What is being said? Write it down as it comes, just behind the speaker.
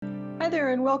there,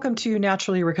 and welcome to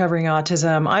Naturally Recovering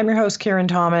Autism. I'm your host, Karen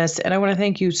Thomas, and I want to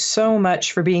thank you so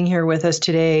much for being here with us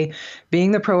today,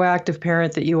 being the proactive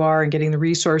parent that you are, and getting the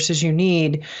resources you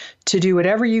need to do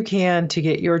whatever you can to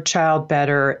get your child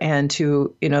better. And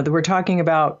we're talking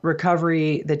about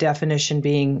recovery, the definition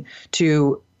being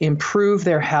to improve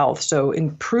their health. So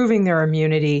improving their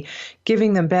immunity,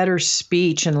 giving them better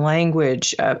speech and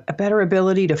language, a better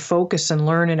ability to focus and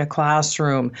learn in a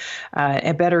classroom,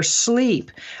 a better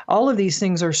sleep. All of these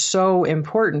things are so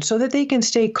important so that they can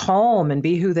stay calm and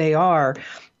be who they are.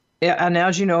 And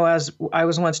as you know, as I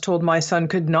was once told, my son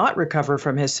could not recover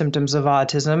from his symptoms of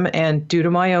autism. And due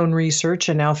to my own research,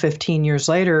 and now 15 years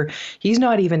later, he's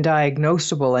not even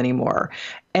diagnosable anymore.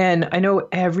 And I know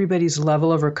everybody's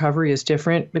level of recovery is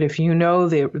different, but if you know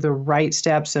the right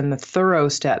steps and the thorough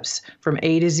steps from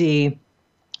A to Z,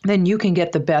 then you can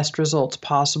get the best results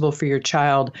possible for your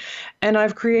child. And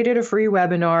I've created a free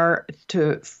webinar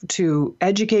to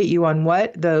educate you on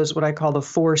what I call the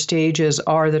 4 stages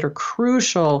are that are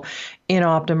crucial in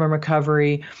optimum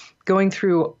recovery, going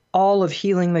through all of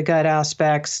healing the gut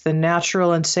aspects, the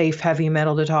natural and safe heavy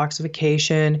metal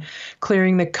detoxification,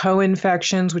 clearing the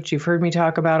co-infections, which you've heard me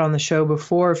talk about on the show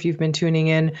before if you've been tuning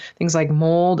in, things like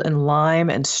mold and Lyme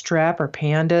and strep or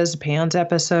PANS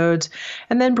episodes,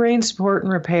 and then brain support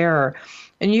and repair.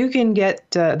 And you can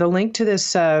get the link to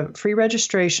this free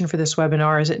registration for this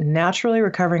webinar is at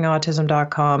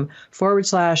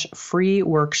naturallyrecoveringautism.com/free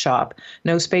workshop.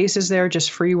 No spaces there,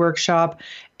 just free workshop.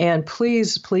 And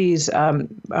please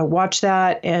watch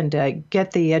that and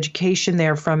get the education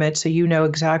there from it so you know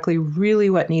exactly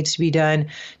really what needs to be done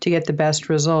to get the best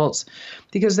results.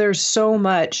 Because there's so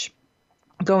much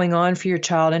going on for your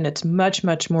child, and it's much,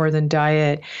 much more than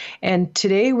diet. And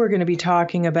today we're going to be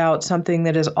talking about something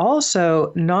that is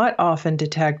also not often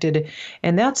detected,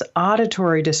 and that's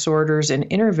auditory disorders and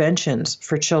interventions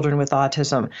for children with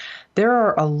autism. There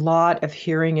are a lot of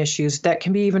hearing issues that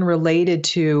can be even related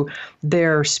to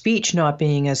their speech not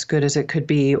being as good as it could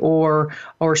be, or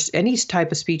any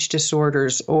type of speech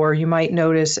disorders, or you might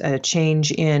notice a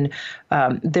change in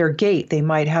their gait. They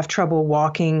might have trouble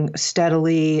walking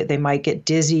steadily. They might get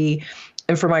dizzy.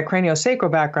 And for my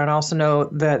craniosacral background, I also know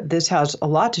that this has a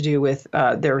lot to do with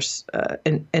there's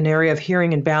an area of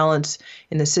hearing imbalance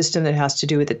in the system that has to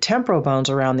do with the temporal bones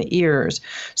around the ears.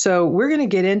 So we're going to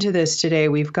get into this today.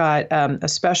 We've got a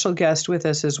special guest with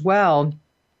us as well.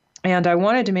 And I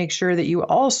wanted to make sure that you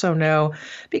also know,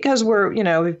 because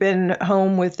we've been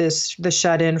home with the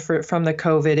shut-in from the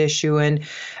COVID issue, and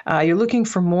you're looking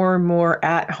for more and more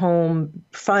at-home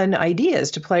fun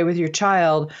ideas to play with your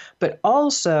child. But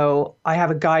also, I have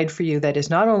a guide for you that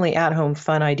is not only at-home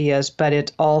fun ideas, but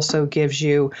it also gives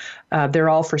you, they're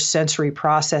all for sensory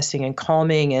processing and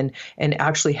calming and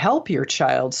actually help your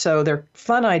child. So they're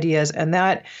fun ideas, and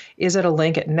that is at a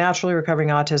link at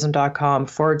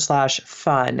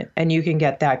naturallyrecoveringautism.com/fun. And you can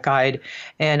get that guide.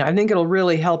 And I think it'll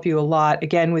really help you a lot,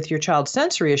 again, with your child's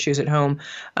sensory issues at home,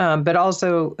 but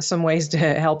also some ways to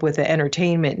help with the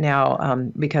entertainment now,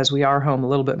 because we are home a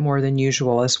little bit more than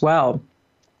usual as well.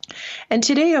 And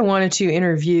today I wanted to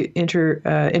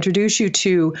introduce you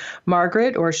to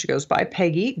Margaret, or she goes by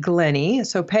Peggy Glennie.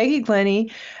 So Peggy Glennie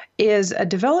is a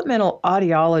developmental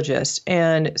audiologist,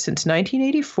 and since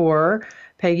 1984,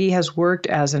 Peggy has worked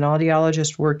as an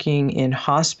audiologist working in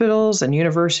hospitals and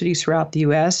universities throughout the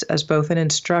U.S. as both an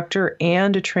instructor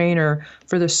and a trainer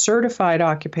for the Certified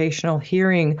Occupational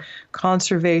Hearing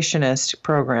Conservationist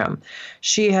program.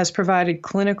 She has provided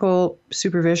clinical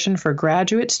supervision for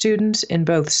graduate students in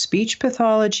both speech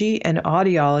pathology and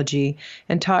audiology,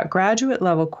 and taught graduate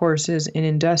level courses in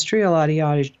industrial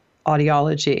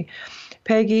audiology.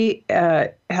 Peggy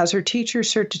has her teacher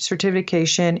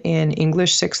certification in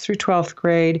English 6th through 12th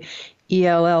grade,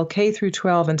 ELL K through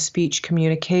 12, and speech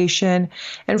communication.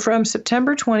 And from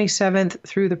September 27th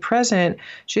through the present,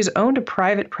 she's owned a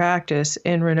private practice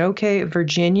in Roanoke,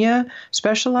 Virginia,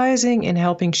 specializing in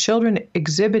helping children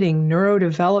exhibiting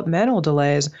neurodevelopmental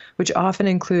delays, which often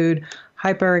include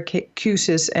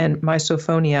hyperacusis and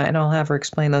misophonia, and I'll have her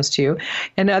explain those to you,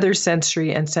 and other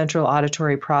sensory and central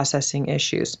auditory processing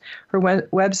issues. Her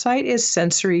website is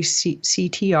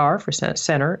sensoryctr for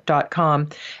center.com.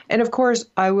 And of course,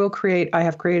 I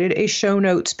have created a show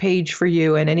notes page for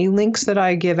you, and any links that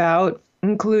I give out,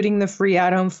 including the free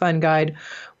at-home fun guide,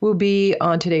 will be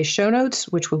on today's show notes,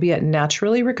 which will be at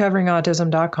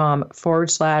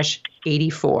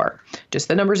naturallyrecoveringautism.com/84. Just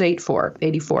the numbers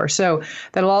 84. So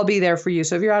that'll all be there for you.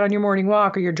 So if you're out on your morning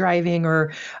walk, or you're driving,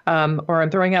 or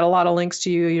I'm throwing out a lot of links to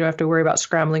you, you don't have to worry about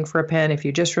scrambling for a pen. If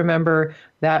you just remember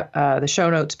that the show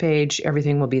notes page,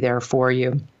 everything will be there for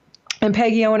you. And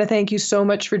Peggy, I want to thank you so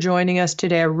much for joining us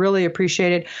today. I really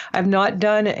appreciate it. I've not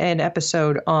done an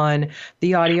episode on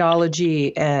the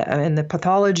audiology and the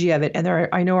pathology of it, and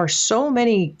I know are so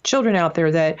many children out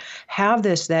there that have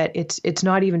this that it's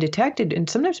not even detected, and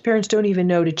sometimes parents don't even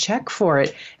know to check for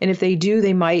it. And if they do,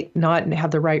 they might not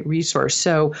have the right resource.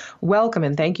 So welcome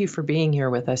and thank you for being here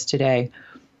with us today.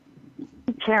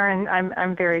 Karen,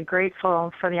 I'm very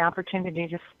grateful for the opportunity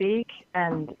to speak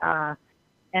and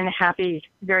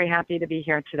very happy to be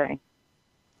here today.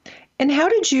 And how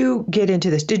did you get into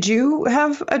this? Did you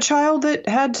have a child that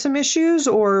had some issues,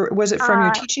 or was it from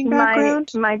your teaching background?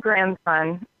 My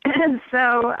grandson.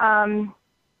 So I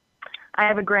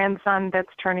have a grandson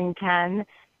that's turning 10,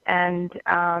 and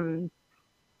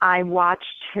I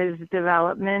watched his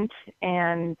development,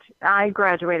 and I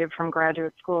graduated from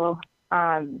graduate school,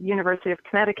 University of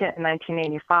Connecticut in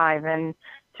 1985, and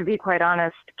to be quite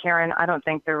honest, Karen, I don't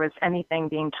think there was anything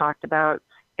being talked about,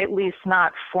 at least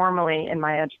not formally in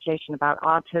my education, about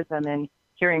autism and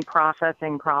hearing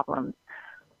processing problems.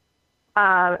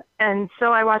 And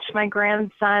so I watched my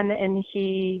grandson, and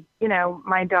he,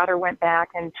 my daughter went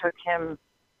back and took him,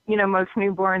 most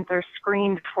newborns are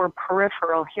screened for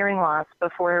peripheral hearing loss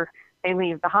before they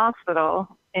leave the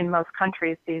hospital in most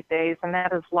countries these days, and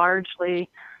that is largely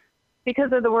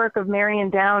because of the work of Marion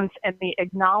Downs and the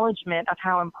acknowledgement of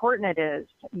how important it is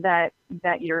that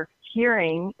your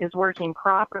hearing is working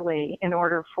properly in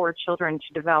order for children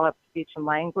to develop speech and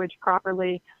language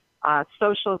properly,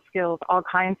 social skills, all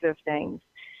kinds of things.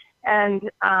 And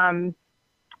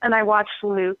I watched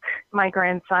Luke, my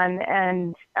grandson,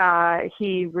 and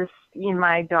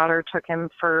my daughter took him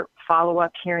for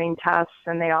follow-up hearing tests,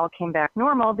 and they all came back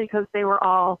normal because they were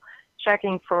all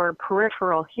checking for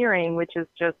peripheral hearing, which is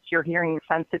just your hearing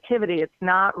sensitivity. It's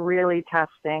not really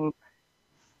testing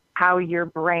how your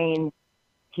brain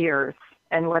hears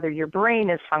and whether your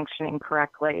brain is functioning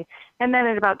correctly. And then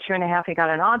at about 2.5, he got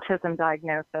an autism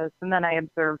diagnosis, and then I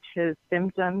observed his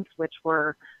symptoms, which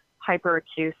were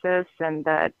hyperacusis, and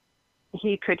that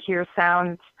he could hear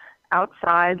sounds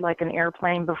outside like an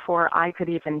airplane before I could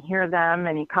even hear them,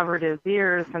 and he covered his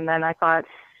ears. And then I thought,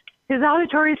 his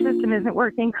auditory system isn't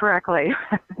working correctly.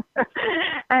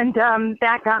 And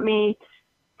that got me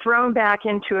thrown back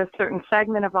into a certain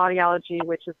segment of audiology,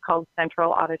 which is called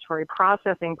central auditory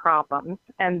processing problems.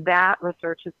 And that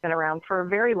research has been around for a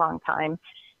very long time.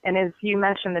 And as you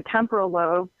mentioned, the temporal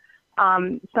lobe,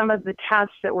 some of the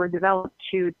tests that were developed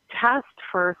to test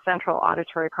for central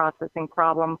auditory processing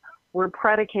problem were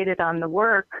predicated on the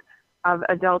work of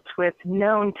adults with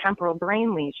known temporal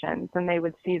brain lesions, and they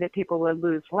would see that people would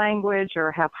lose language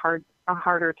or have a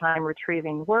harder time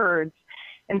retrieving words.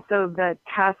 And so the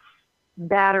test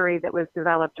battery that was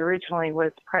developed originally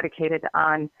was predicated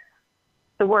on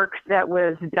the work that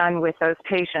was done with those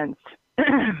patients.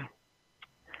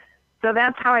 So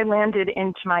that's how I landed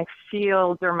into my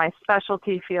field, or my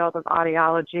specialty field, of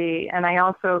audiology. And I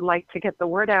also like to get the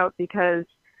word out because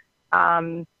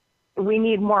we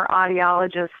need more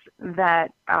audiologists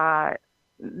that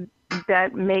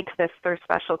make this their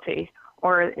specialty.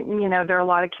 Or, there are a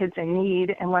lot of kids in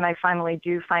need, and when I finally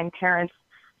do find parents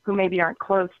who maybe aren't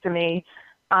close to me,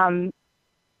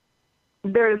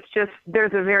 there's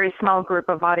a very small group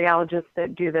of audiologists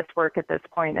that do this work at this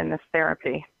point in this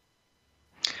therapy.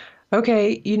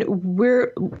 Okay,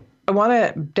 I want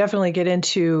to definitely get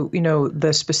into,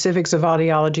 the specifics of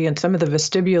audiology and some of the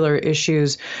vestibular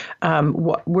issues.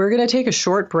 We're going to take a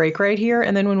short break right here,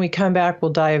 and then when we come back,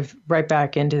 we'll dive right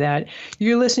back into that.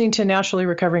 You're listening to Naturally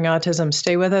Recovering Autism.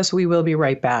 Stay with us. We will be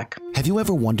right back. Have you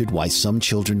ever wondered why some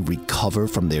children recover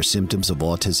from their symptoms of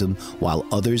autism while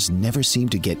others never seem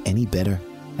to get any better?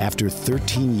 After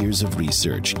 13 years of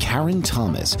research, Karen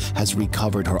Thomas has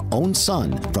recovered her own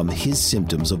son from his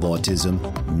symptoms of autism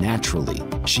naturally.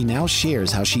 She now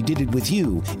shares how she did it with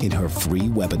you in her free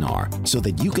webinar so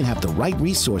that you can have the right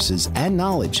resources and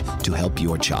knowledge to help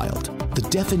your child. The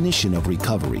definition of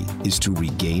recovery is to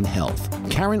regain health.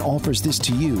 Karen offers this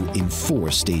to you in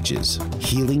 4 stages: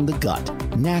 healing the gut,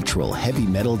 natural heavy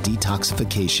metal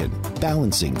detoxification,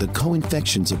 balancing the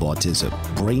co-infections of autism,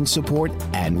 brain support,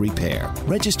 and repair.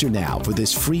 Register now for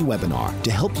this free webinar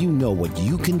to help you know what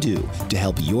you can do to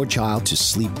help your child to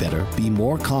sleep better, be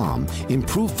more calm,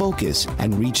 improve focus,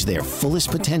 and reach their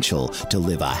fullest potential to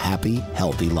live a happy,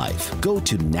 healthy life. Go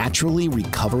to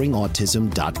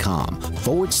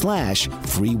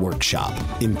naturallyrecovering.com/free workshop,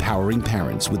 empowering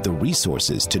parents with the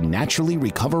resources to naturally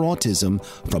recover autism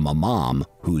from a mom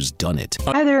who's done it.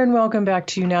 Hi there, and welcome back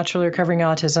to Naturally Recovering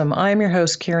Autism. I'm your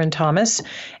host, Karen Thomas,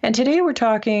 and today we're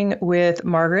talking with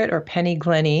Margaret, or Penny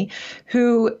Glennie,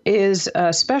 who is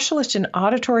a specialist in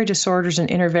auditory disorders and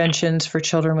interventions for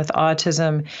children with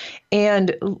autism.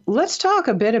 And let's talk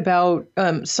a bit about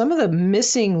some of the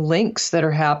missing links that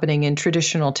are happening in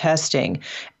traditional testing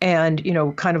and,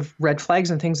 kind of red flags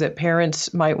and things that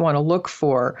parents might want to look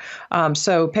for.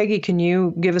 So, Peggy, can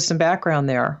you give us some background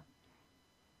there?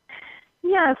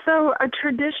 Yeah, so a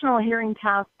traditional hearing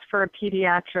test for a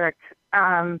pediatric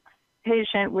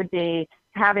patient would be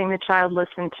having the child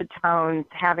listen to tones,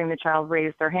 having the child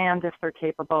raise their hand if they're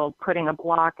capable, putting a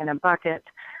block in a bucket.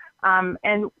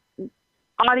 And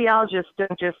audiologists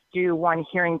don't just do one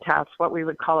hearing test, what we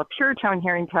would call a pure tone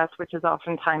hearing test, which is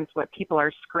oftentimes what people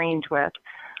are screened with.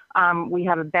 We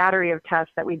have a battery of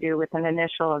tests that we do with an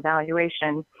initial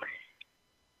evaluation.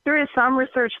 There is some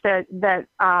research that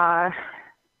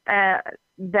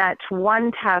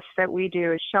one test that we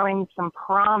do is showing some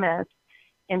promise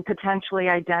in potentially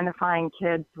identifying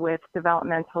kids with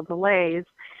developmental delays.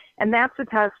 And that's a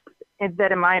test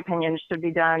that, in my opinion, should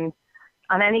be done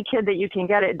on any kid that you can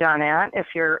get it done at. If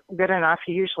you're good enough,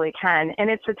 you usually can. And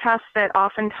it's a test that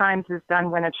oftentimes is done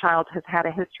when a child has had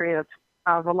a history of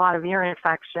a lot of ear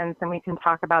infections, and we can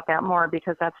talk about that more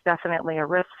because that's definitely a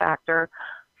risk factor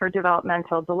for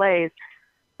developmental delays.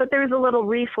 But there's a little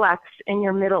reflex in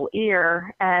your middle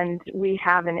ear, and we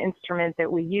have an instrument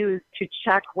that we use to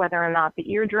check whether or not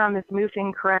the eardrum is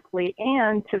moving correctly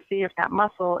and to see if that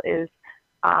muscle is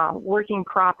working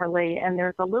properly. And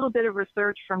there's a little bit of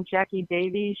research from Jackie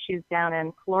Davies. She's down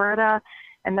in Florida.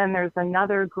 And then there's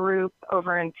another group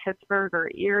over in Pittsburgh or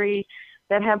Erie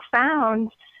that have found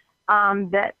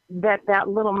that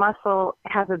little muscle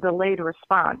has a delayed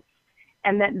response,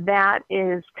 and that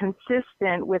is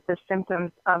consistent with the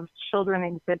symptoms of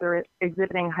children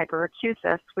exhibiting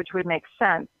hyperacusis, which would make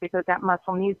sense because that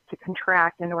muscle needs to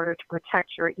contract in order to protect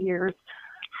your ears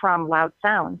from loud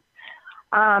sounds.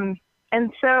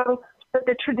 And so but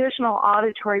the traditional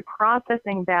auditory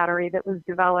processing battery that was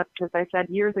developed, as I said,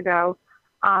 years ago,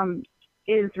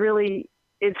 is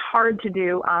hard to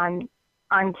do on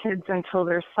kids until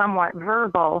they're somewhat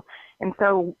verbal. And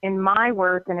so in my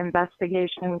work and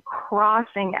investigation,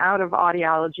 crossing out of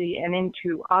audiology and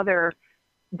into other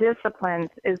disciplines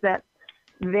is that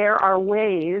there are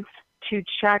ways to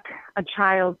check a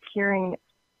child's hearing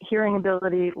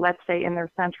ability, let's say in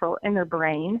their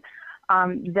brain,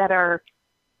 that are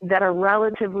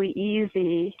relatively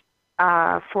easy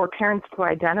for parents to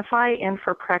identify, and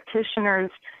for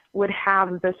practitioners would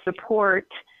have the support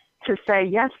to say,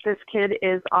 yes, this kid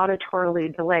is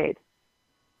auditorily delayed.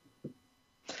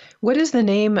 What is the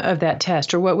name of that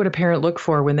test, or what would a parent look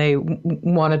for when they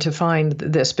wanted to find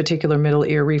this particular middle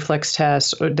ear reflex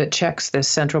test that checks this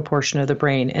central portion of the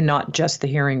brain and not just the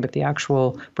hearing, but the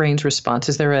actual brain's response?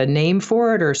 Is there a name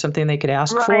for it or something they could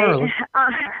ask for?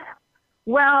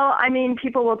 Well, I mean,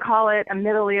 people will call it a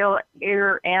middle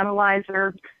ear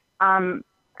analyzer.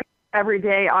 Every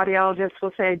day, audiologists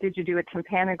will say, did you do a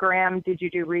tympanogram? Did you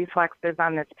do reflexes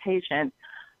on this patient?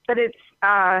 But it's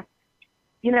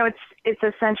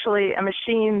essentially a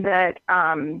machine that,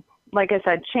 like I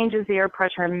said, changes the air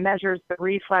pressure and measures the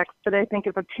reflex. But I think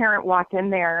if a parent walked in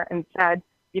there and said,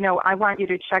 I want you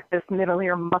to check this middle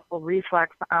ear muscle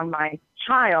reflex on my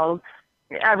child,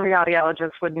 every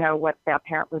audiologist would know what that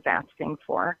parent was asking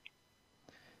for.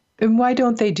 And why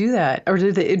don't they do that? Or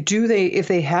do they, if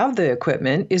they have the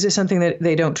equipment, is it something that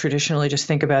they don't traditionally just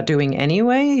think about doing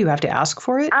anyway? You have to ask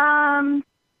for it?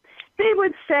 They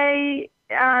would say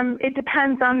it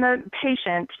depends on the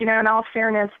patient. In all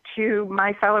fairness to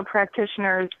my fellow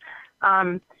practitioners,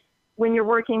 when you're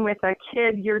working with a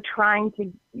kid, you're trying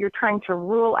to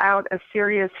rule out a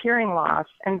serious hearing loss.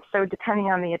 And so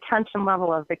depending on the attention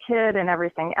level of the kid and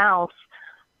everything else,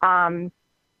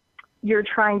 you're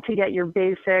trying to get your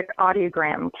basic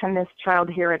audiogram. Can this child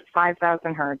hear at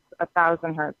 5,000 hertz,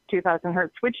 1,000 hertz, 2,000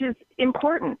 hertz, which is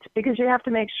important because you have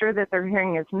to make sure that their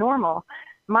hearing is normal.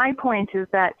 My point is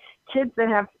that kids that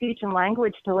have speech and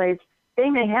language delays,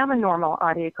 they may have a normal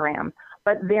audiogram,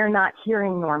 but they're not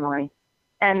hearing normally.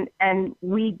 And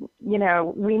we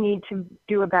need to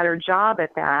do a better job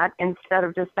at that instead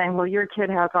of just saying, well, your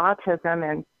kid has autism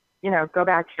and, go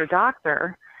back to your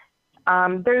doctor.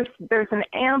 There's an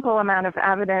ample amount of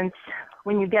evidence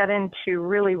when you get into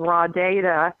really raw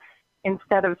data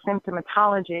instead of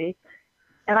symptomatology.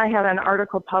 And I had an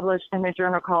article published in a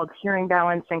journal called Hearing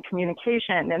Balance and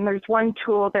Communication. And there's one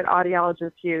tool that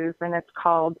audiologists use, and it's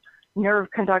called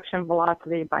Nerve Conduction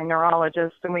Velocity by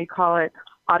neurologists, and we call it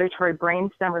auditory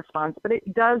brainstem response. But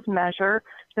it does measure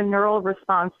the neural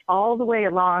response all the way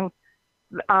along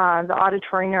the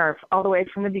auditory nerve, all the way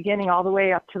from the beginning, all the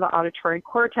way up to the auditory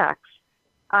cortex.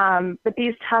 But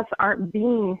these tests aren't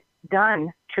being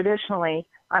done traditionally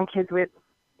on kids with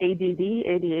ADD,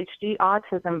 ADHD,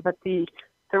 autism, but the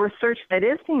research that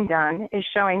is being done is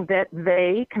showing that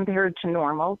they, compared to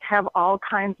normal, have all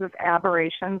kinds of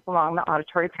aberrations along the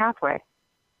auditory pathway.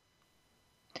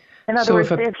 In other words,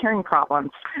 they have hearing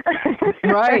problems.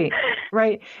 Right.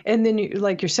 And then,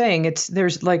 like you're saying,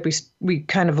 there's like we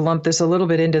kind of lump this a little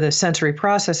bit into the sensory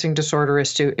processing disorder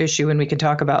issue, and we can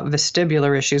talk about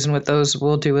vestibular issues and what those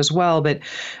will do as well. But,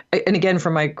 and again,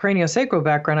 from my craniosacral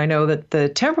background, I know that the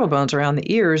temporal bones around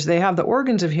the ears, they have the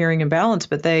organs of hearing and balance,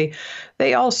 but they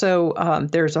also,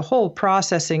 there's a whole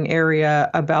processing area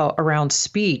around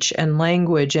speech and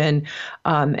language and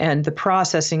the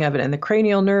processing of it, and the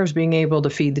cranial nerves being able to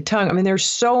feed the tongue. I mean, there's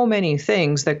so many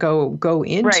things that go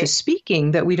into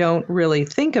speaking that we don't really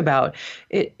think about.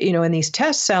 It, and these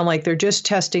tests sound like they're just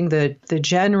testing the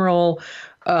general.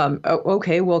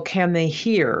 Okay, well, can they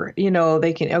hear?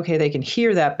 They can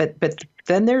hear that, but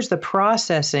then there's the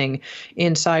processing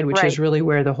inside, which is really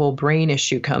where the whole brain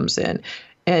issue comes in.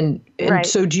 And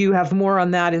so do you have more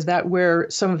on that? Is that where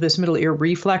some of this middle ear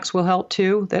reflex will help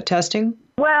too, that testing?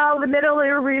 Well, the middle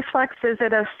ear reflex is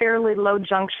at a fairly low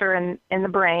juncture in the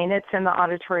brain. It's in the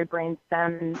auditory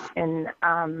brainstem,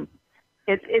 and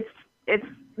it's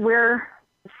where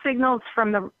signals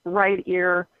from the right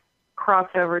ear cross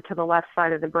over to the left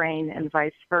side of the brain and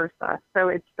vice versa. So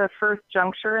it's the first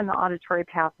juncture in the auditory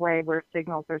pathway where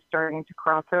signals are starting to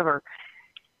cross over.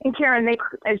 And Karen,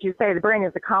 as you say, the brain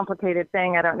is a complicated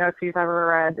thing. I don't know if you've ever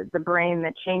read The Brain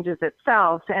That Changes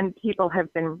Itself, and people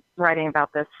have been writing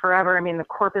about this forever. I mean, the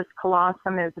corpus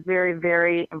callosum is very,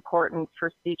 very important for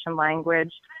speech and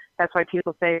language. That's why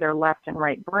people say they're left and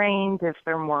right brained if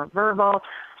they're more verbal.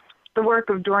 The work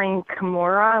of Doreen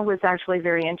Kimura was actually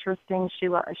very interesting.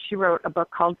 She wrote a book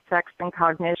called Sex and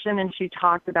Cognition, and she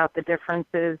talked about the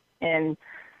differences in,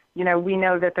 we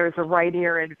know that there's a right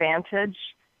ear advantage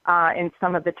in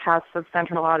some of the tests of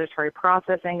central auditory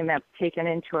processing, and that's taken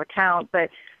into account. But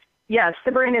yes,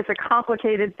 the brain is a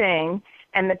complicated thing,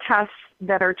 and the tests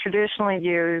that are traditionally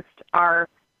used are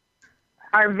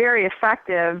very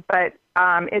effective, but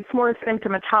it's more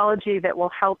symptomatology that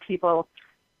will help people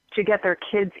to get their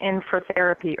kids in for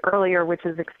therapy earlier, which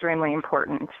is extremely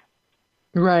important.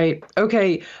 Right.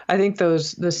 Okay. I think the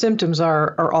symptoms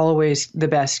are always the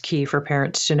best key for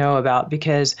parents to know about,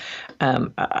 because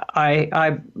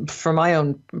I from my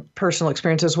own personal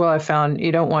experience as well, I found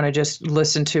you don't want to just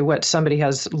listen to what somebody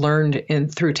has learned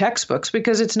through textbooks,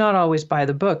 because it's not always by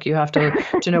the book. You have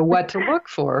to know what to look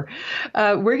for.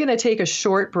 We're going to take a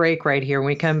short break right here. When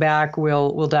we come back,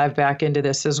 we'll dive back into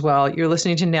this as well. You're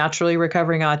listening to Naturally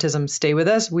Recovering Autism. Stay with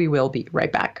us. We will be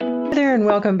right back. Hi there, and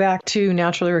welcome back to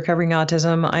Naturally Recovering Autism.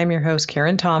 I'm your host,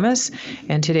 Karen Thomas,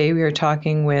 and today we are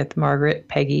talking with Margaret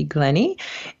Peggy Glennie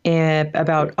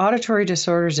about auditory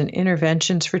disorders and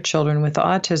interventions for children with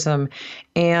autism.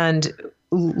 And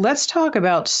let's talk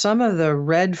about some of the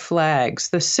red flags,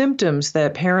 the symptoms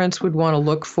that parents would want to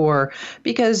look for,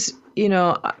 because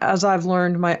as I've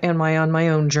learned on my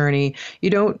own journey,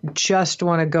 you don't just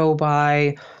want to go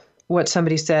by what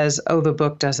somebody says, oh, the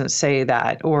book doesn't say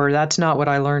that, or that's not what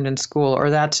I learned in school, or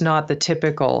that's not the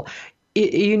typical.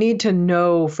 You need to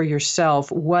know for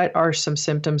yourself what are some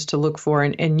symptoms to look for,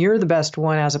 and you're the best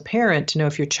one as a parent to know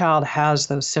if your child has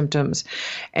those symptoms.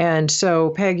 And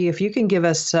so, Peggy, if you can give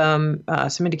us some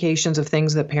indications of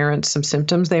things that some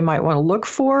symptoms they might want to look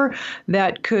for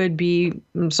that could be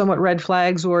somewhat red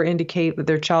flags or indicate that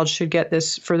their child should get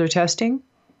this further testing.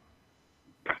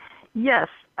 Yes.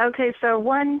 Okay. So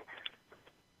one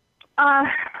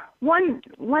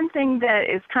thing that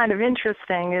is kind of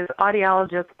interesting is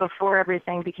audiologists, before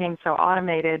everything became so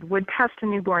automated, would test a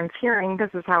newborn's hearing.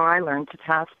 This is how I learned to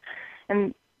test.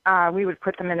 And we would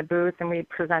put them in a booth and we'd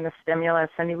present a stimulus,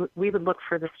 and we would look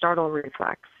for the startle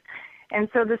reflex. And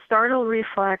so the startle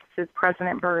reflex is present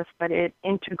at birth, but it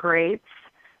integrates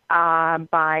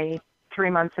by 3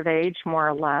 months of age, more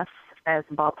or less, as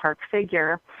a ballpark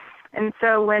figure. And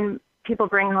so when people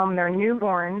bring home their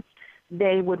newborns,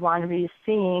 they would want to be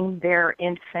seeing their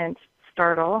infant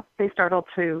startle. They startle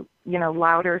to,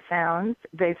 louder sounds.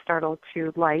 They startle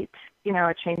to light,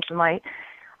 a change in light.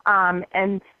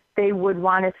 And they would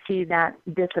want to see that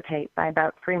dissipate by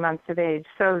about 3 months of age.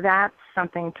 So that's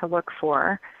something to look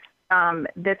for.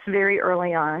 That's very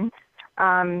early on.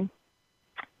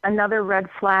 Another red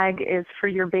flag is for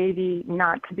your baby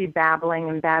not to be babbling,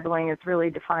 and babbling is really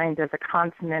defined as a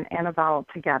consonant and a vowel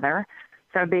together.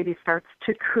 So a baby starts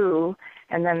to coo,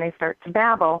 and then they start to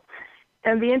babble.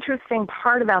 And the interesting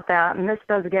part about that, and this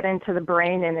does get into the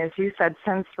brain and, as you said,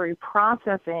 sensory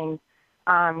processing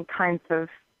kinds of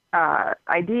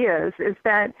ideas, is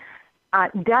that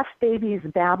deaf babies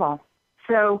babble.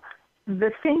 So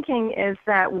the thinking is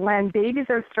that when babies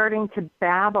are starting to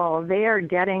babble, they are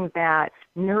getting that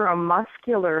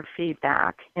neuromuscular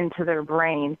feedback into their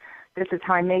brain. This is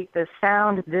how I make this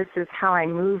sound. This is how I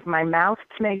move my mouth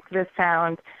to make this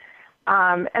sound.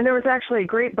 And there was actually a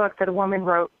great book that a woman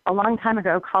wrote a long time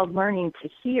ago called Learning to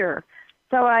Hear.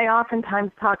 So I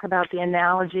oftentimes talk about the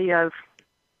analogy of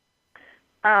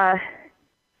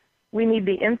we need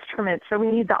the instrument, so we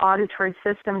need the auditory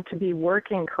system to be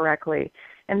working correctly.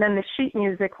 And then the sheet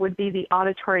music would be the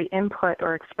auditory input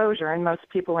or exposure. And most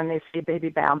people, when they see a baby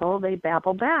babble, they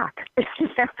babble back.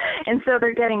 And so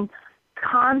they're getting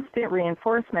constant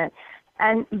reinforcement.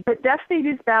 But deaf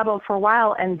babies babble for a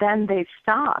while, and then they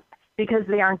stop because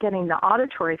they aren't getting the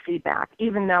auditory feedback,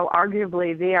 even though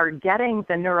arguably they are getting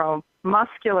the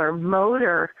neuromuscular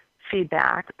motor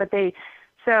feedback.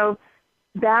 So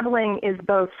babbling is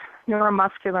both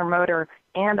neuromuscular motor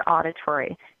and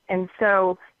auditory. And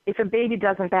so if a baby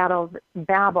doesn't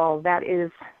babble, that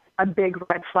is a big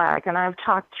red flag. And I've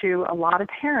talked to a lot of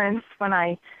parents when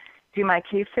I do my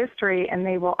case history, and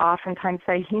they will oftentimes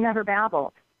say, he never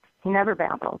babbled. He never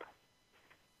babbled.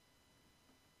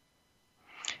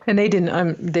 And they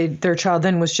didn't, their child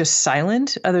then was just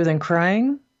silent other than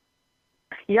crying?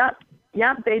 Yep.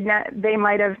 They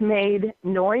might have made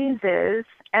noises.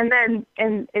 And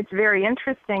it's very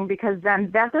interesting because then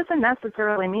that doesn't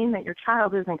necessarily mean that your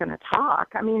child isn't going to talk.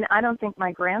 I mean, I don't think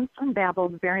my grandson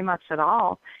babbled very much at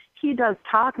all. He does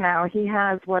talk now. He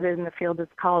has what in the field is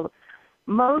called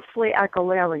mostly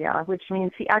echolalia, which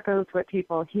means he echoes what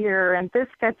people hear. And this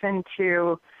gets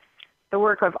into the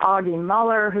work of Augie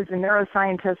Muller, who's a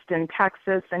neuroscientist in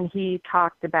Texas, and he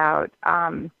talked about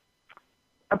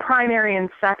a primary and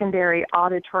secondary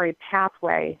auditory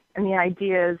pathway. And the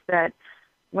idea is that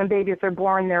when babies are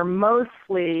born, they're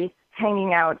mostly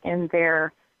hanging out in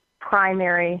their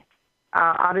primary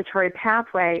auditory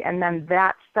pathway, and then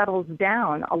that settles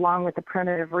down along with the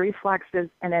primitive reflexes,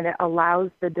 and then it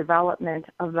allows the development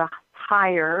of the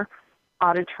higher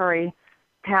auditory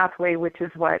pathway, which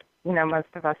is what most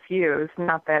of us use.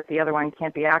 Not that the other one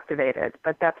can't be activated,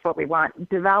 but that's what we want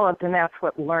developed, and that's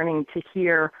what learning to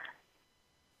hear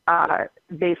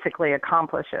basically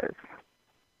accomplishes.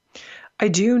 I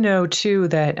do know, too,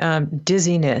 that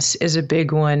dizziness is a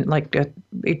big one. Like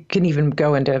it can even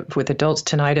go into with adults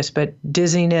tinnitus, but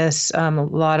dizziness,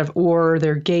 or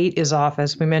their gait is off,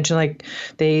 as we mentioned. Like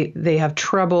they have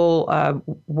trouble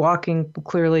walking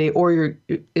clearly, or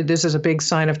this is a big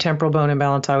sign of temporal bone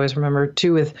imbalance. I always remember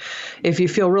too, if you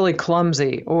feel really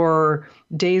clumsy, or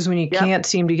days when you can't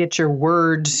seem to get your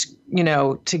words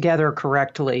together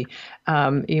correctly,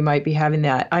 you might be having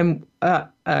that.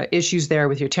 Issues there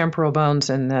with your temporal bones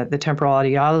and the temporal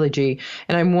audiology.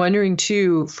 And I'm wondering,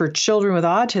 too, for children with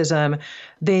autism,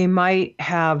 they might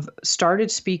have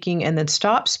started speaking and then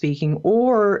stopped speaking.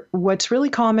 Or what's really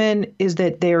common is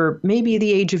that they're maybe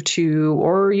the age of 2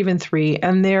 or even 3,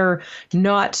 and they're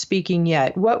not speaking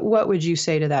yet. What would you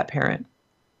say to that parent?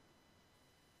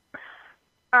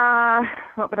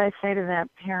 What would I say to that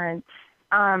parent?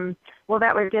 Well,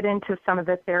 that would get into some of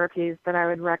the therapies that I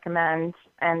would recommend,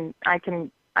 and I can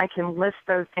list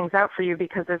those things out for you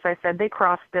because, as I said, they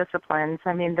cross disciplines.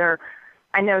 I mean,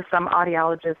 I know some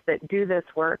audiologists that do this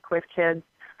work with kids,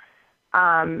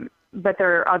 but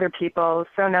there are other people.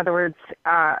 So, in other words,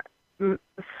 Svetlana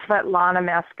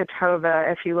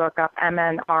Maskatova, if you look up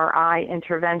MNRI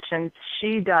interventions,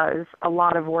 she does a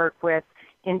lot of work with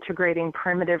integrating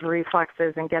primitive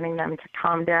reflexes and getting them to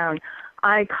calm down.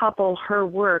 I couple her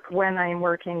work when I'm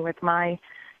working with my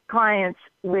clients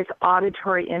with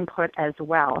auditory input as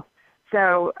well.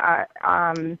 So,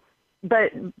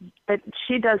 but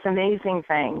she does amazing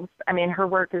things. I mean, her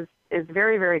work is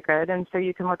very, very good. And so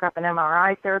you can look up an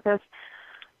MRI therapist.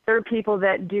 There are people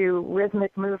that do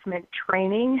rhythmic movement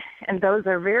training, and those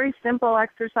are very simple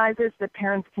exercises that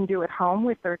parents can do at home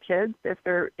with their kids if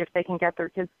they can get their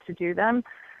kids to do them.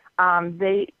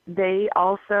 They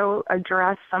also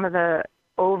address some of the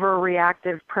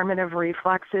overreactive primitive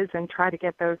reflexes and try to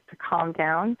get those to calm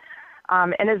down.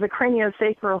 And as a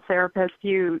craniosacral therapist,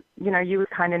 you would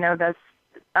kind of know this.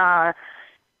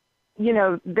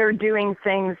 They're doing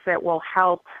things that will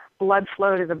help blood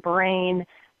flow to the brain,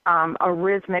 a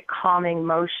rhythmic calming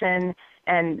motion,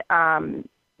 and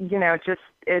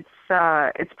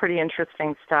it's pretty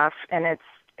interesting stuff, and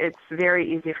it's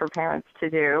very easy for parents to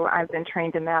do. I've been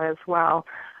trained in that as well.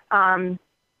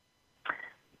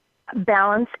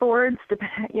 balance boards,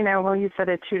 well, you said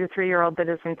a 2 to 3 year old that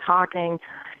isn't talking.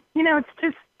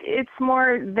 It's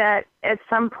more that at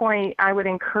some point I would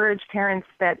encourage parents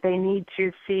that they need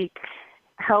to seek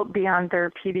help beyond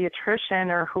their pediatrician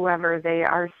or whoever they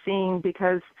are seeing,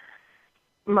 because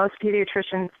most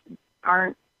pediatricians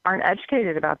aren't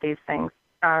educated about these things.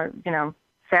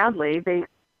 Sadly, they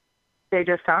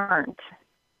just aren't.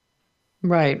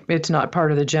 Right. It's not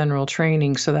part of the general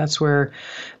training. So that's where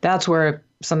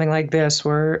something like this,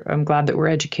 where I'm glad that we're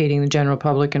educating the general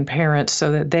public and parents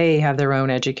so that they have their own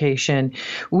education.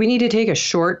 We need to take a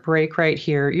short break right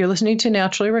here. You're listening to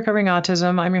Naturally Recovering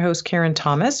Autism. I'm your host, Karen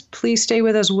Thomas. Please stay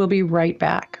with us. We'll be right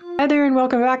back. Hi there, and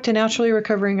welcome back to Naturally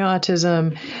Recovering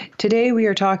Autism. Today we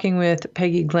are talking with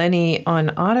Peggy Glennie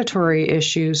on auditory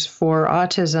issues for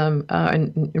autism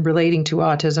and relating to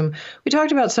autism. We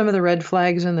talked about some of the red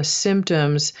flags and the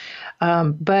symptoms,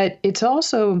 but it's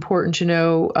also important to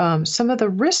know some of the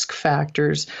risk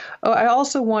factors. Oh, I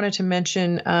also wanted to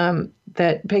mention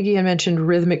that Peggy had mentioned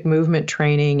rhythmic movement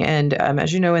training. And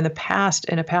as you know, in a past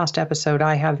episode,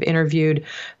 I have interviewed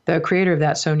the creator of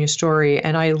that, Sonia Story,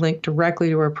 and I linked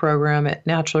directly to her program at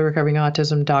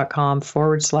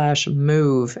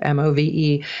naturallyrecoveringautism.com/move,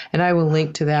 MOVE. And I will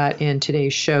link to that in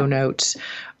today's show notes,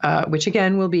 which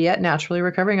again will be at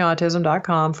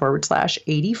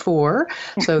naturallyrecoveringautism.com/84,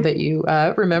 so that you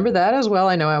remember that as well.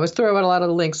 I know I always throw out a lot of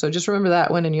the links, so just remember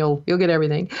that one and you'll get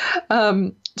everything.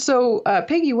 So,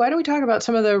 Peggy, why don't we talk about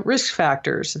some of the risk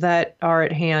factors that are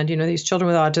at hand? These children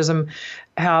with autism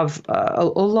have a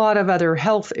lot of other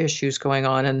health issues going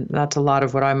on, and that's a lot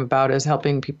of what I'm about, is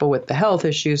helping people with the health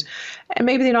issues. And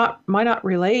maybe they might not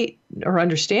relate or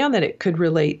understand that it could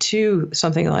relate to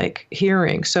something like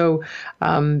hearing. So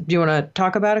do you want to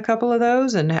talk about a couple of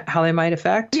those and how they might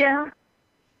affect? Yeah.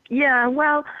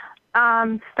 Well,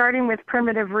 starting with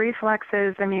primitive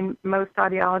reflexes, most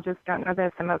audiologists don't know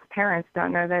this and most parents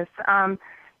don't know this.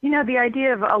 The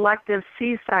idea of elective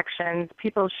C-sections,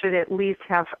 people should at least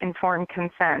have informed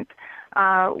consent.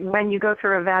 When you go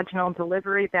through a vaginal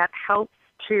delivery, that helps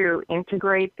to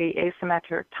integrate the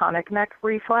asymmetric tonic neck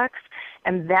reflex,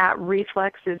 and that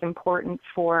reflex is important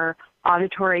for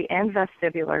auditory and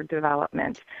vestibular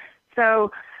development.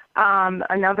 So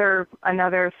another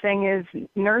thing is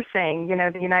nursing.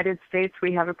 The United States,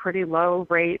 we have a pretty low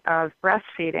rate of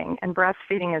breastfeeding, and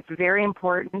breastfeeding is very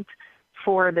important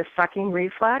for the sucking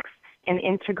reflex and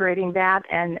integrating that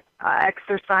and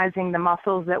exercising the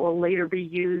muscles that will later be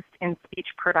used in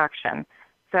speech production.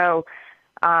 So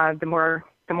the more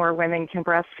women can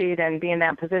breastfeed and be in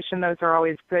that position, those are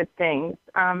always good things.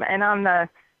 And on the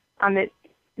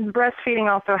breastfeeding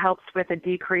also helps with a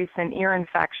decrease in ear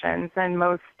infections, and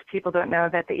most people don't know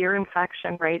that the ear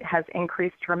infection rate has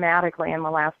increased dramatically in the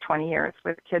last 20 years,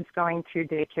 with kids going to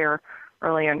daycare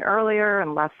earlier and earlier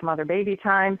and less mother-baby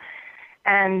time.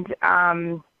 And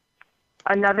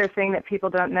another thing that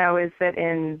people don't know is that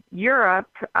in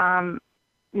Europe,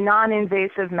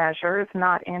 non-invasive measures,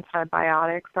 not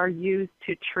antibiotics, are used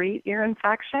to treat ear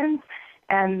infections.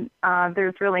 And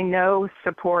there's really no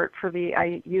support for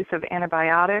the use of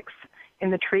antibiotics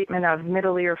in the treatment of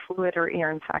middle ear fluid or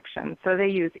ear infections. So they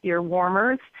use ear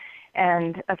warmers,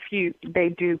 and they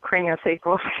do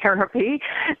craniosacral therapy.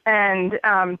 And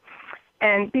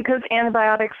because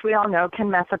antibiotics, we all know, can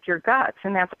mess up your guts,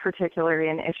 and that's particularly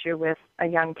an issue with a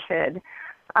young kid.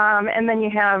 And then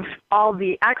you have all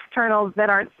the externals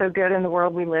that aren't so good in the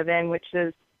world we live in, which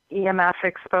is EMF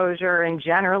exposure, and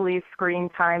generally screen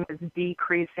time is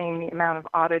decreasing the amount of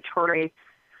auditory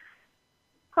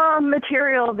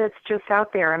material that's just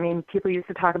out there. People used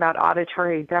to talk about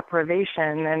auditory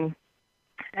deprivation,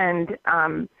 and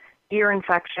ear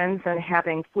infections and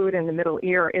having fluid in the middle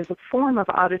ear is a form of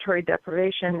auditory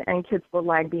deprivation, and kids will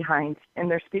lag behind in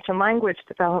their speech and language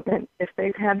development if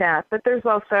they've had that. But there's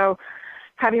also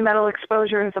heavy metal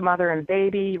exposure as a mother and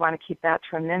baby. You want to keep that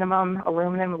to a minimum.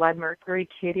 Aluminum, lead, mercury,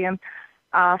 cadmium,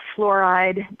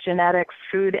 fluoride, genetics,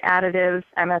 food additives,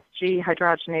 MSG,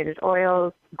 hydrogenated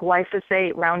oils,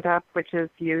 glyphosate, Roundup, which is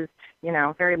used,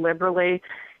 very liberally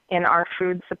in our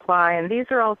food supply. And these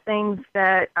are all things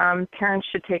that parents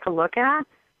should take a look at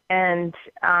and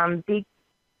be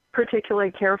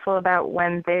particularly careful about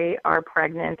when they are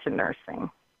pregnant and nursing.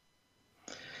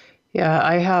 Yeah,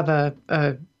 I have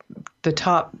a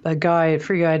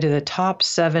free guide to the top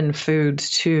 7 foods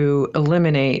to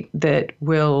eliminate that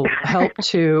will help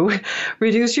to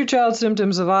reduce your child's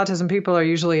symptoms of autism. People are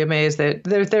usually amazed that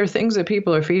there are things that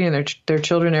people are feeding their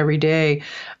children every day.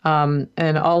 And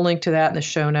I'll link to that in the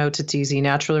show notes. It's easy,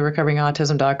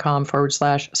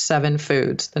 naturallyrecoveringautism.com/7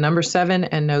 foods. The number 7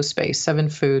 and no space, 7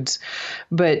 foods.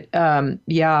 But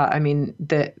yeah, I mean,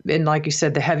 and like you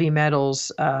said, the heavy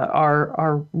metals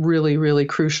are really, really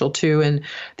crucial too. And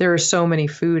there are so many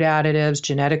food additives,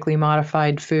 genetically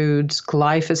modified foods,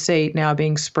 glyphosate now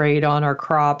being sprayed on our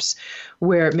crops,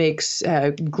 where it makes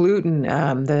gluten,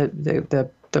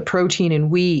 the protein in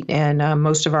wheat and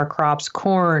most of our crops,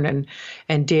 corn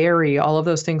and dairy, all of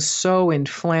those things so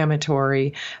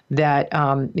inflammatory that,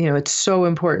 it's so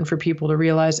important for people to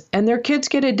realize, and their kids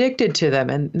get addicted to them.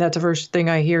 And that's the first thing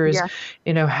I hear is,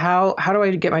 how do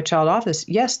I get my child off this?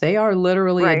 Yes, they are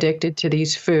literally addicted to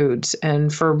these foods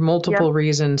and for multiple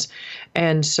reasons.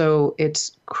 And so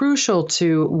it's crucial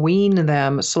to wean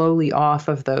them slowly off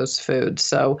of those foods.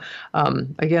 So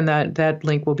again, that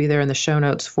link will be there in the show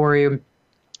notes for you.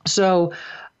 So,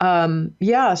 and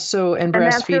breastfeeding.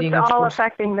 That's just all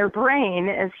affecting their brain,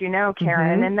 as you know,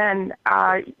 Karen. And then,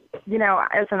 as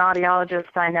an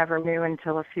audiologist, I never knew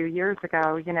until a few years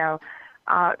ago,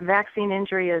 vaccine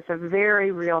injury is a very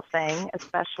real thing,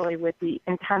 especially with the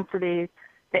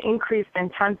increased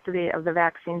intensity of the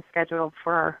vaccine schedule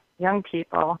for our young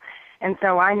people. And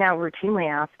so I now routinely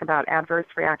ask about adverse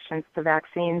reactions to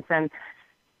vaccines. And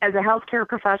as a healthcare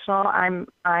professional, I'm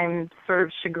sort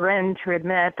of chagrined to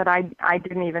admit that I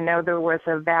didn't even know there was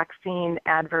a vaccine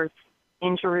adverse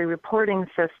injury reporting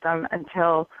system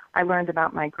until I learned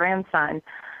about my grandson.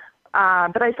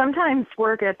 But I sometimes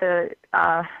work at the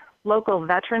local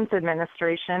Veterans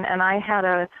Administration, and I had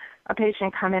a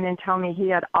patient come in and tell me he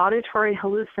had auditory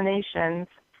hallucinations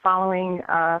following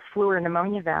flu or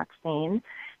pneumonia vaccine,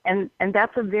 and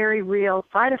that's a very real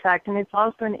side effect, and it's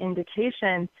also an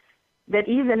indication that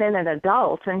even in an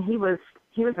adult, and he was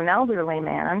an elderly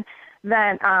man,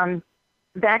 that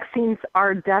vaccines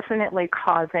are definitely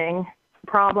causing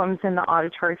problems in the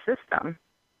auditory system.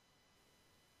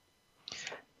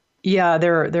 Yeah,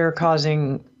 they're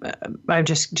causing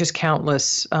just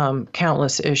countless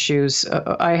issues.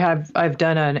 I've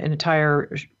done an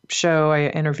entire show.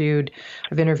 I've interviewed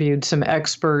some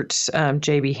experts,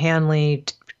 J.B. Hanley,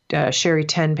 Sherry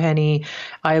Tenpenny.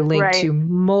 I linked to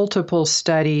multiple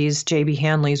studies. J.B.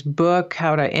 Hanley's book,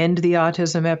 How to End the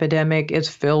Autism Epidemic, is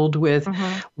filled with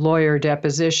lawyer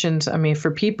depositions. I mean, for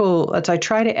people, I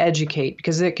try to educate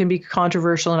because it can be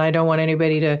controversial, and I don't want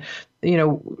anybody to,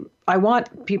 I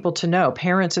want people to know,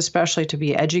 parents especially, to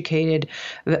be educated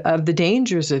of the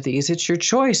dangers of these. It's your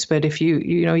choice, but if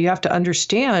you have to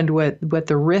understand what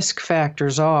the risk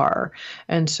factors are.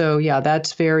 And so,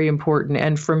 that's very important.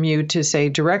 And from you to say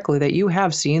directly that you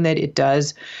have seen that it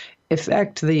does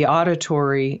affect the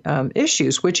auditory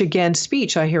issues, which again,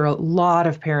 speech, I hear a lot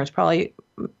of parents, probably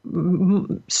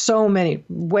so many,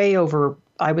 way over,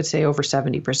 I would say over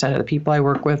 70% of the people I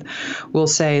work with will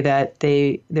say that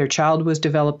their child was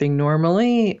developing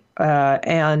normally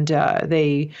and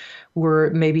they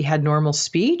maybe had normal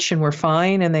speech and were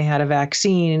fine, and they had a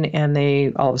vaccine and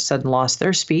they all of a sudden lost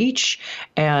their speech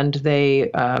and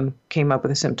they came up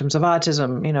with the symptoms of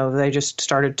autism. They just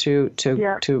started to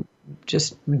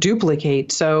just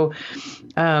duplicate. So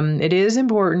it is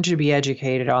important to be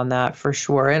educated on that for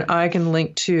sure. And I can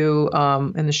link to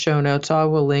in the show notes. I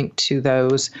will link to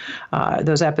those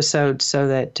episodes so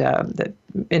that that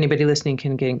anybody listening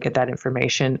can get that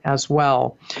information as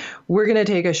well. We're going to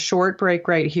take a short break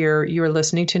right here. You are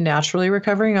listening to Naturally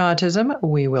Recovering Autism.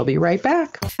 We will be right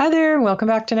back. Hi there, and welcome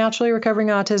back to Naturally Recovering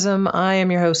Autism. I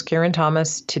am your host, Karen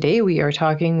Thomas. Today we are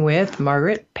talking with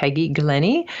Margaret Peggy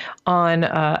Glennie on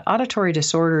auditory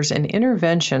disorders and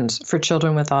interventions for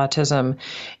children with autism.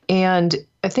 And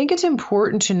I think it's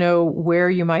important to know where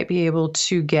you might be able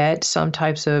to get some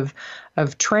types of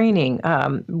training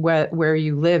where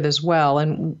you live as well,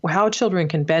 and how children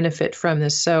can benefit from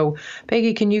this. So,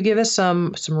 Peggy, can you give us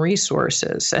some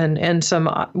resources and some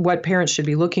what parents should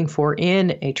be looking for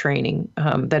in a training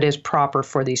that is proper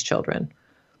for these children?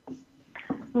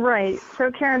 Right.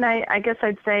 So, Karen, I guess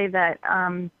I'd say that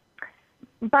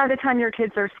by the time your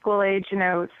kids are school age,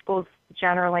 schools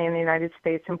generally in the United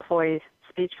States employ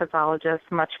speech pathologists.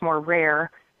 Much more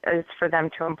rare is for them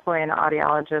to employ an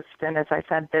audiologist. And as I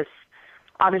said, this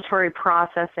auditory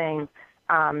processing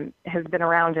has been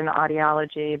around in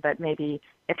audiology, but maybe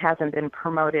it hasn't been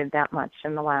promoted that much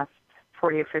in the last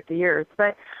 40 or 50 years.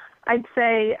 But I'd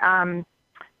say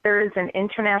there is an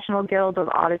International Guild of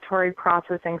Auditory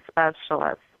Processing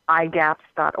Specialists,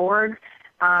 IGAPS.org.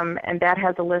 and that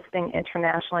has a listing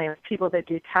internationally of people that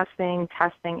do testing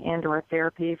and or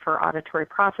therapy for auditory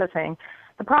processing.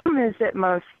 The problem is that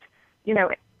most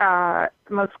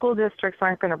school districts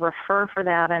aren't going to refer for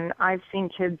that, and I've seen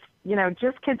kids,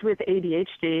 just kids with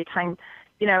ADHD,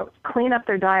 clean up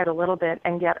their diet a little bit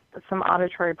and get some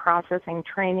auditory processing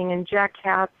training. And Jack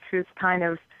Katz, who's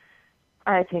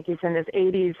I think he's in his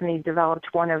 80s, and he developed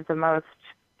one of the most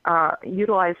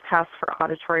utilized tests for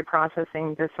auditory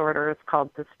processing disorders called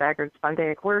the staggered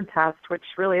spondaic word test, which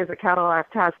really is a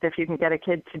Cadillac test if you can get a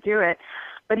kid to do it.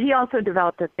 But he also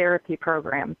developed a therapy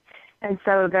program. And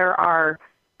so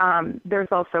there's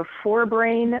also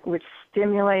forebrain, which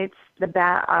stimulates the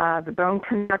bone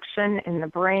conduction in the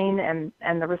brain,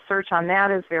 and the research on that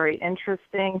is very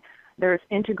interesting. There's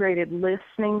integrated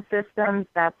listening systems.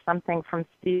 That's something from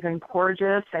Stephen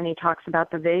Porges, and he talks about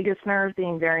the vagus nerve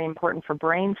being very important for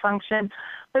brain function.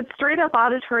 But straight up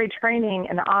auditory training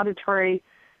and auditory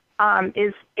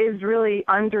is really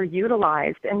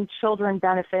underutilized, and children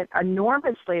benefit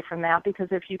enormously from that, because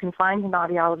if you can find an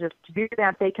audiologist to do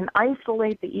that, they can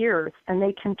isolate the ears and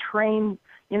they can train,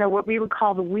 what we would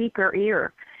call the weaker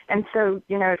ear. And so,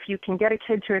 if you can get a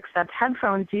kid to accept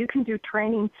headphones, you can do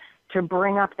training to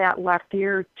bring up that left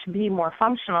ear to be more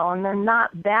functional. And there are not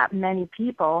that many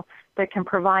people that can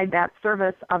provide that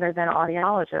service other than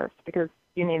audiologists, because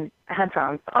you need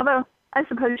headphones. Although I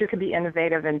suppose you could be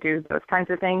innovative and do those kinds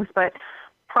of things, but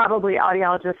probably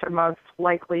audiologists are most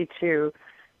likely to,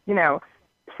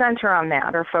 center on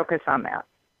that or focus on that.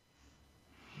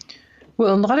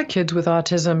 Well, a lot of kids with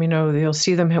autism, you'll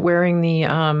see them wearing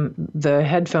the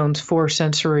headphones for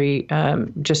sensory,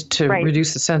 just to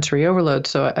reduce the sensory overload.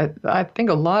 So I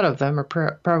think a lot of them are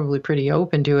probably pretty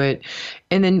open to it.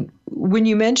 And then when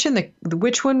you mentioned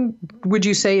which one would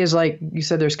you say is, like you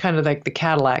said, there's kind of like the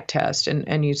Cadillac test,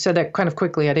 and you said that kind of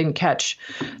quickly. I didn't catch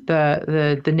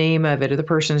the name of it or the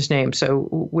person's name. So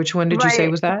which one did you say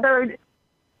was that? So,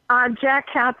 Jack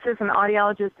Katz is an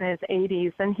audiologist in his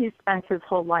 80s, and he spent his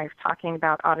whole life talking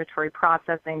about auditory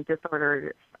processing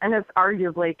disorders, and has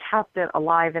arguably kept it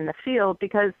alive in the field,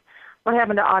 because what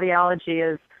happened to audiology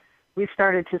is we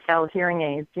started to sell hearing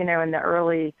aids. In the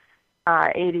early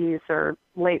 80s or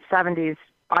late 70s,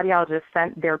 audiologists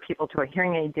sent their people to a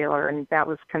hearing aid dealer, and that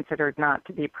was considered not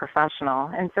to be professional.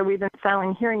 And so we've been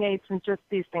selling hearing aids, and just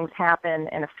these things happen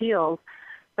in a field.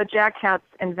 But Jack Katz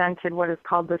invented what is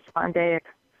called the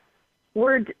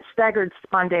staggered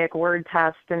spondaic word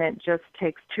test, and it just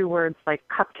takes two words like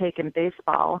cupcake and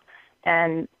baseball,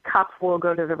 and cup will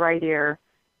go to the right ear,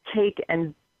 cake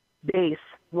and base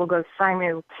will go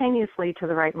simultaneously to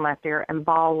the right and left ear, and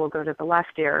ball will go to the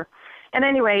left ear. And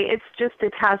anyway, it's just a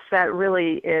test that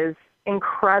really is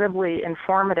incredibly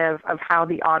informative of how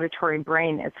the auditory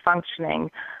brain is functioning.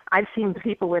 I've seen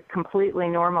people with completely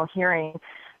normal hearing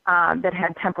that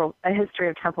had a history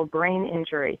of temporal brain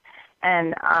injury,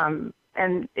 and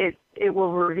it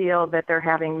will reveal that they're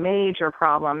having major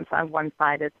problems on one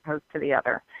side as opposed to the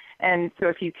other. And so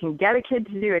if you can get a kid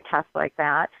to do a test like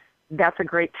that, that's a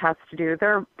great test to do.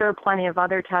 There are plenty of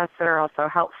other tests that are also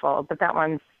helpful, but that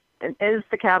one is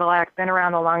the Cadillac, been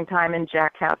around a long time, and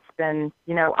Jack Katz's been,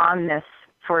 on this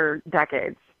for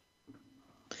decades.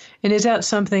 And is that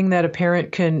something that a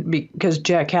parent can, because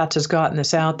Jack Katz has gotten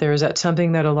this out there, is that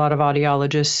something that a lot of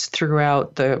audiologists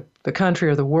throughout the country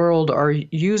or the world are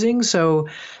using, so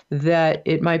that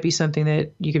it might be something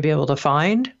that you could be able to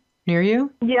find near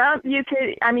you? Yeah, you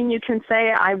could. You can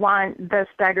say, I want the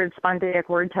staggered spondaic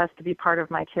word test to be part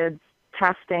of my kids'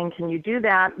 testing. Can you do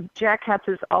that? Jack Katz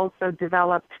has also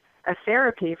developed a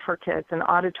therapy for kids, an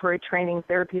auditory training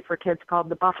therapy for kids called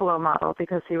the Buffalo model,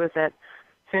 because he was at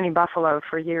SUNY Buffalo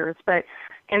for years.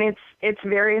 And it's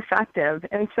very effective.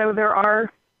 And so there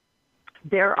are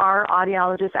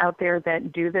audiologists out there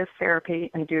that do this therapy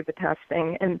and do the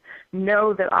testing and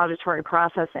know that auditory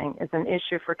processing is an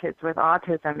issue for kids with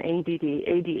autism, ADD,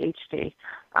 ADHD.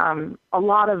 A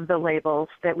lot of the labels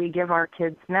that we give our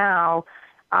kids now,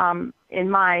 in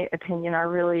my opinion, are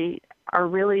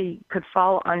really could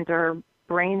fall under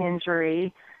brain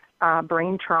injury,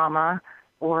 brain trauma,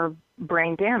 or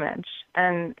brain damage.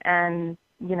 And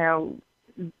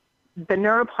the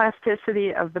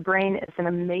neuroplasticity of the brain is an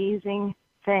amazing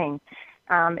thing.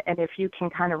 And if you can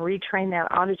kind of retrain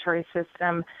that auditory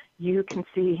system, you can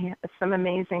see some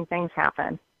amazing things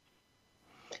happen.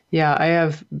 Yeah, I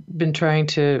have been trying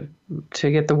to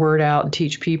get the word out and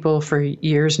teach people for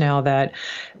years now that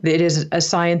it is a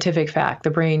scientific fact.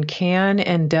 The brain can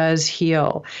and does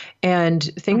heal. And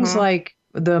things like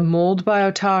the mold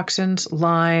biotoxins,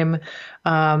 Lyme,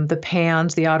 the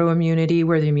PANS, the autoimmunity,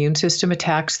 where the immune system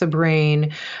attacks the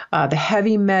brain, the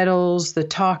heavy metals, the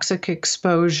toxic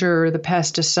exposure, the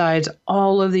pesticides,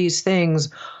 all of these things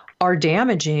are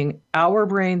damaging our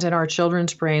brains and our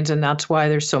children's brains, and that's why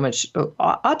there's so much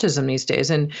autism these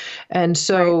days. And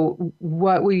so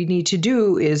what we need to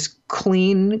do is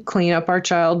clean up our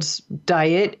child's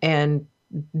diet and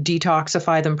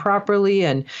detoxify them properly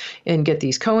and get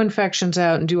these co-infections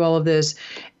out and do all of this.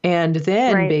 And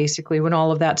then basically when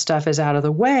all of that stuff is out of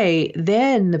the way,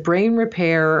 then the brain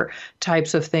repair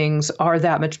types of things are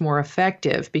that much more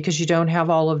effective because you don't have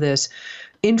all of this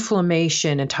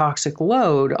inflammation and toxic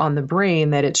load on the brain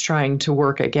that it's trying to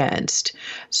work against.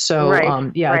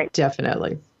 So,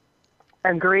 definitely.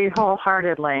 Agree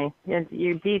wholeheartedly.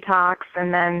 You detox,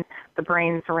 and then the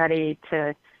brain's ready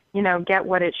to, get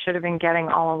what it should have been getting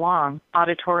all along,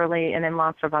 auditorily and in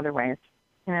lots of other ways,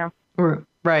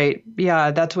 Right. Yeah,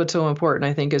 that's what's so important,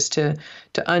 I think, is to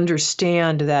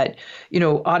understand that,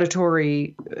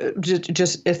 auditory,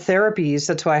 just therapies,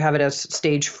 that's why I have it as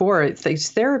stage 4.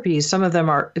 These therapies, some of them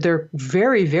they're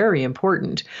very, very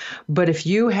important. But if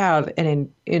you have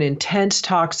an intense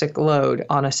toxic load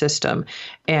on a system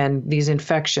and these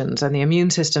infections and the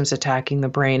immune system's attacking the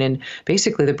brain, and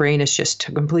basically the brain is just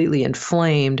completely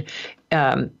inflamed,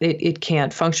 it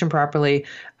can't function properly.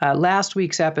 Last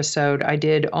week's episode I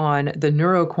did on the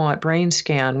NeuroQuant brain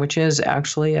scan, which is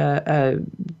actually a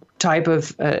type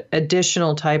of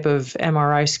additional type of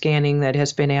MRI scanning that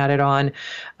has been added on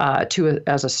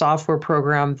as a software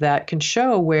program that can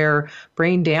show where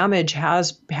brain damage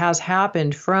has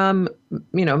happened from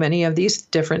many of these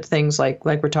different things like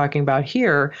we're talking about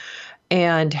here.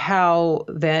 And how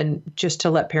then just to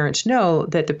let parents know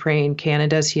that the brain can and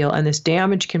does heal, and this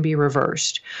damage can be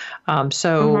reversed. And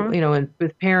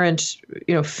with parents,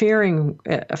 fearing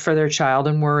for their child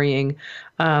and worrying,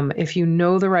 if you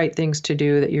know the right things to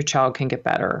do, that your child can get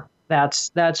better. That's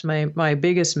my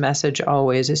biggest message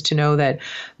always, is to know that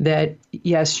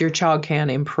yes, your child can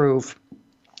improve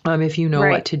if you know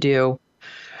what to do.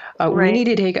 We need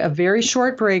to take a very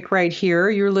short break right here.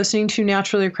 You're listening to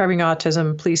Naturally Recovering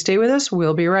Autism. Please stay with us.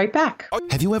 We'll be right back.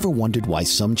 Have you ever wondered why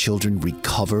some children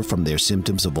recover from their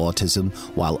symptoms of autism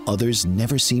while others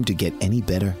never seem to get any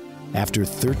better? After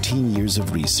 13 years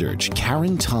of research,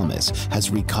 Karen Thomas has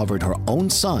recovered her own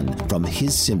son from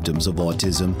his symptoms of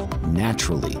autism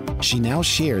naturally. She now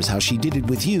shares how she did it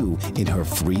with you in her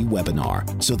free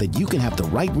webinar so that you can have the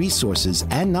right resources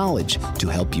and knowledge to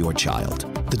help your child.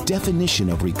 The definition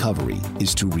of recovery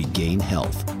is to regain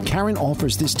health. Karen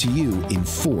offers this to you in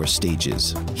 4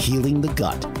 stages: healing the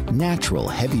gut, natural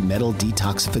heavy metal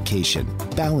detoxification,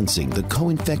 balancing the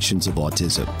co-infections of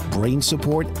autism, brain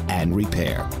support, and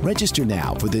repair. Register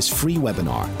now for this free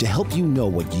webinar to help you know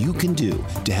what you can do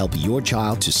to help your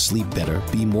child to sleep better,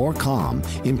 be more calm,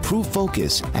 improve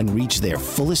focus, and reach their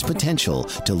fullest potential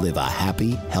to live a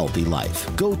happy, healthy life.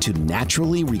 Go to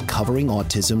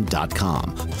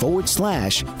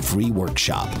naturallyrecoveringalautism.com/free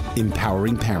workshop,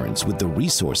 empowering parents with the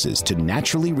resources to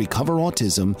naturally recover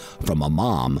autism from a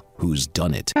mom who's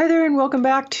done it. Hi there, and welcome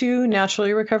back to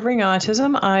Naturally Recovering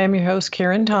Autism. I am your host,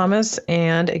 Karen Thomas.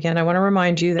 And again, I want to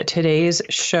remind you that today's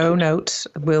show notes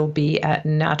will be at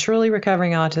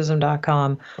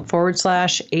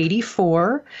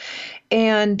naturallyrecoveringalautism.com/84.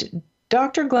 And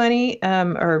Dr. Glennie,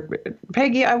 or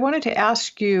Peggy, I wanted to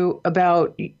ask you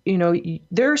about,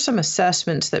 there are some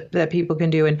assessments that people can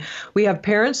do. And we have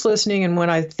parents listening. And what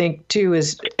I think, too,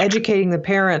 is educating the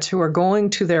parents who are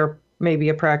going to maybe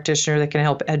a practitioner that can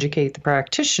help educate the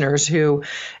practitioners who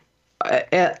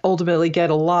ultimately get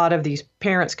a lot of these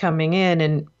parents coming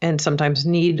in and sometimes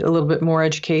need a little bit more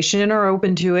education and are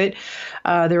open to it.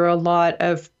 There are a lot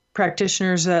of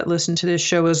practitioners that listen to this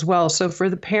show as well. So for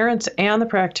the parents and the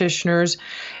practitioners,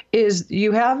 is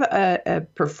you have a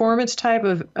performance type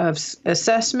of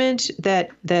assessment that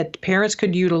parents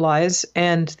could utilize,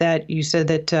 and that you said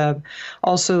that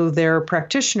also their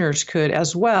practitioners could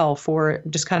as well, for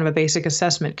just kind of a basic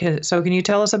assessment. So can you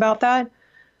tell us about that?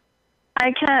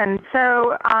 I can.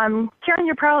 So, Karen,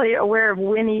 you're probably aware of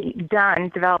Winnie Dunn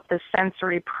developed the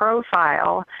sensory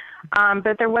profile,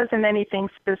 but there wasn't anything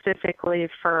specifically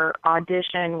for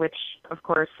audition, which, of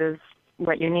course, is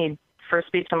what you need for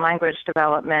speech and language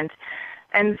development.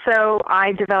 And so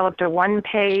I developed a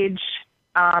one-page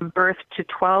birth to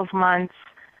 12 months,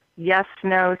 yes,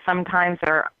 no, sometimes,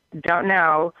 or don't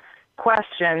know,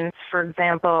 questions. For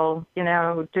example,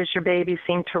 does your baby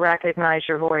seem to recognize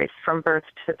your voice from birth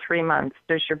to 3 months?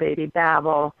 Does your baby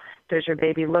babble? Does your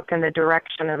baby look in the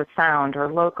direction of a sound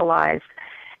or localize?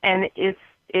 And it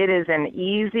is an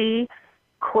easy,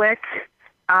 quick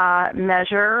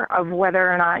measure of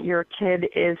whether or not your kid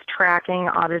is tracking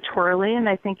auditorily, and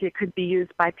I think it could be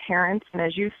used by parents, and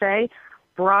as you say,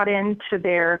 brought into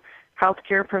their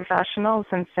healthcare professionals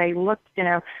and say, look,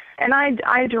 and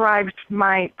I derived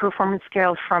my performance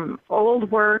scale from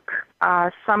old work,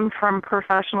 some from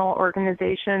professional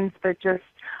organizations, but just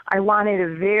I wanted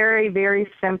a very, very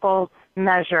simple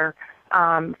measure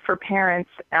for parents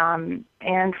and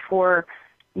for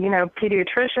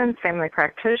pediatricians, family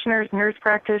practitioners, nurse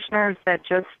practitioners that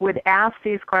just would ask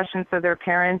these questions of their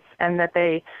parents, and that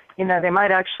they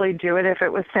might actually do it if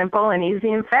it was simple and easy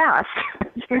and fast.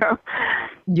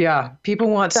 Yeah, people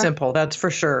want simple, that's for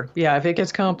sure. Yeah, if it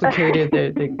gets complicated,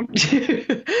 they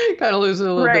kind of lose it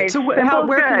a little bit. So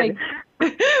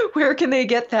where can they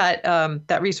get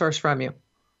that resource from you?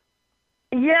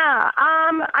 Yeah,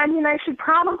 I should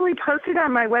probably post it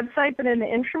on my website, but in the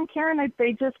interim, Karen, I'd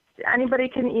say just anybody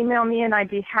can email me, and I'd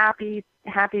be happy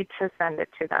to send it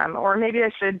to them. Or maybe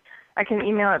I can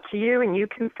email it to you, and you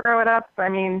can throw it up.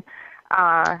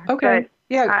 Okay.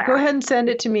 Yeah, go ahead and send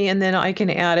it to me, and then I can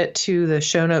add it to the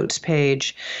show notes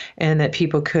page, and that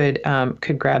people could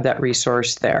grab that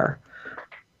resource there.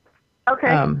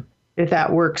 Okay. If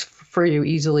that works for you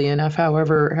easily enough,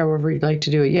 however you'd like to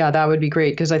do it. Yeah, that would be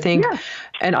great, because I think,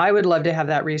 and I would love to have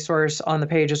that resource on the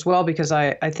page as well, because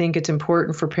I think it's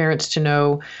important for parents to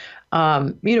know,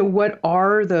 what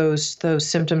are those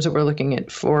symptoms that we're looking at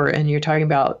for, and you're talking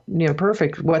about,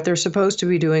 perfect, what they're supposed to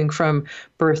be doing from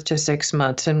birth to 6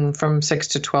 months and from 6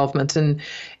 to 12 months,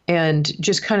 and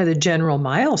just kind of the general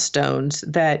milestones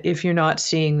that if you're not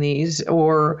seeing these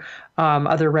or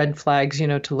other red flags,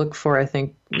 to look for, I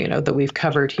think, that we've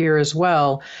covered here as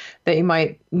well, that you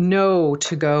might know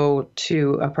to go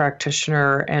to a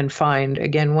practitioner and find,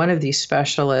 again, one of these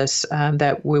specialists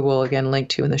that we will, again, link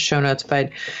to in the show notes. But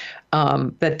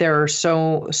there are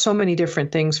so many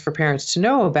different things for parents to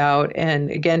know about.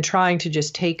 And again, trying to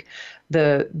just take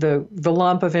the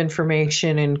lump of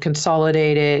information and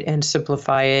consolidate it and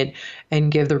simplify it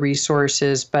and give the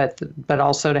resources, but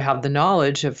also to have the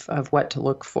knowledge of what to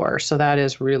look for. So that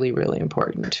is really, really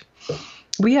important.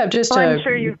 We have just I'm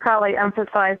sure you've probably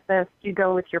emphasized this. You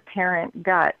go with your parent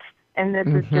gut, and this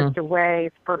is just a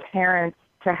way for parents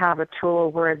to have a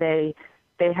tool where they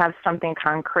have something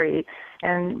concrete.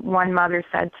 And one mother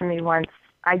said to me once,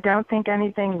 I don't think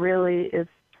anything really is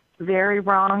very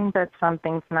wrong, but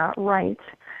something's not right.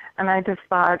 And I just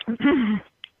thought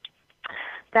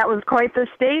that was quite the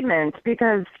statement,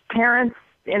 because parents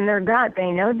in their gut,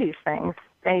 they know these things.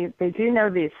 They do know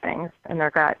these things in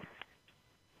their gut.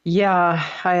 Yeah,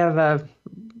 I have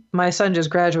my son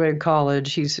just graduated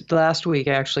college. Last week,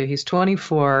 actually. He's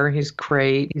 24. He's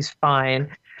great. He's fine.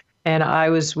 And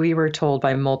we were told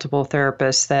by multiple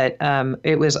therapists that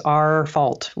it was our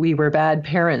fault. We were bad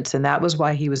parents, and that was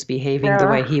why he was behaving the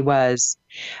way he was.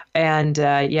 And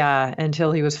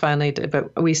until he was finally,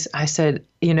 I said,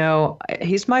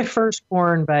 he's my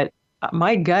firstborn, but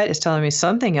my gut is telling me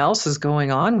something else is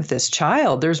going on with this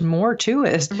child. There's more to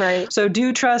it. Right. So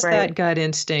do trust that gut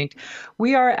instinct.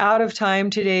 We are out of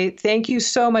time today. Thank you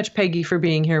so much, Peggy, for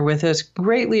being here with us.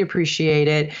 Greatly appreciate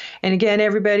it. And again,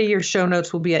 everybody, your show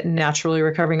notes will be at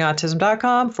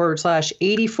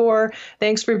naturallyrecoveringautism.com/84.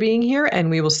 Thanks for being here, and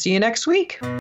we will see you next week.